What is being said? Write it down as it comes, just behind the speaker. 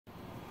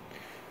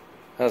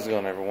How's it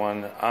going,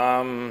 everyone?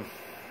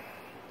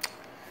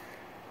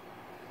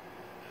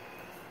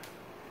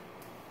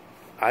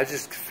 I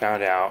just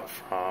found out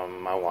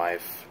from my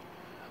wife,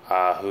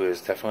 who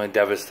is definitely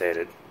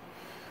devastated.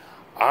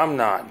 I'm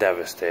not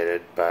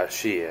devastated, but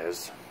she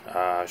is.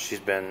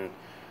 She's been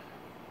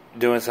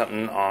doing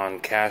something on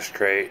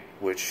Cashcrate,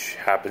 which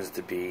happens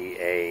to be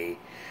a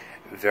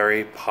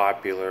very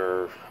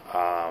popular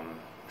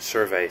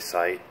survey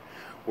site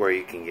where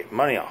you can get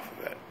money off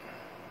of it.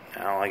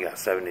 I only got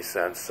 70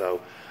 cents,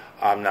 so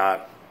I'm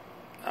not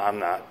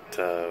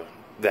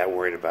that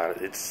worried about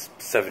it. It's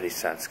 70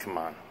 cents, come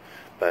on.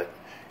 But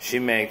she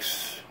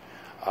makes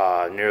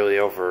nearly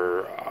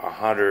over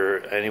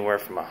 100, anywhere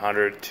from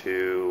 $100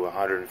 to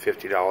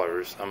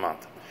 $150 a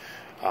month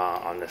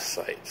on this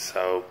site.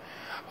 So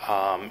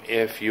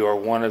if you are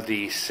one of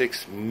the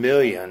 6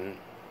 million,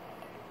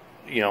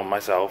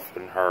 myself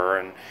and her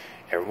and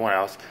everyone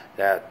else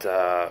that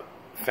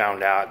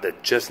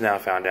just now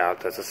found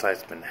out that the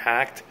site's been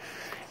hacked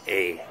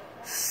a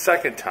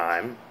second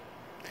time.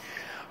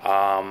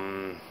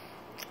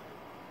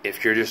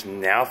 If you're just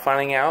now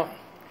finding out,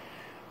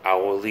 I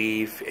will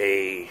leave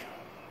a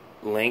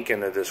link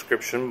in the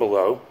description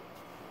below,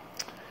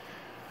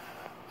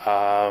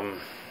 so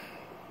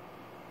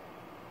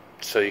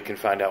you can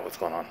find out what's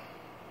going on.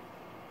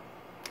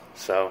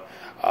 So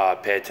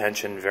pay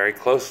attention very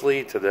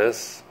closely to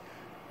this,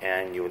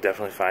 and you will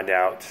definitely find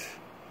out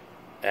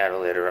at a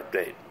later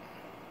update.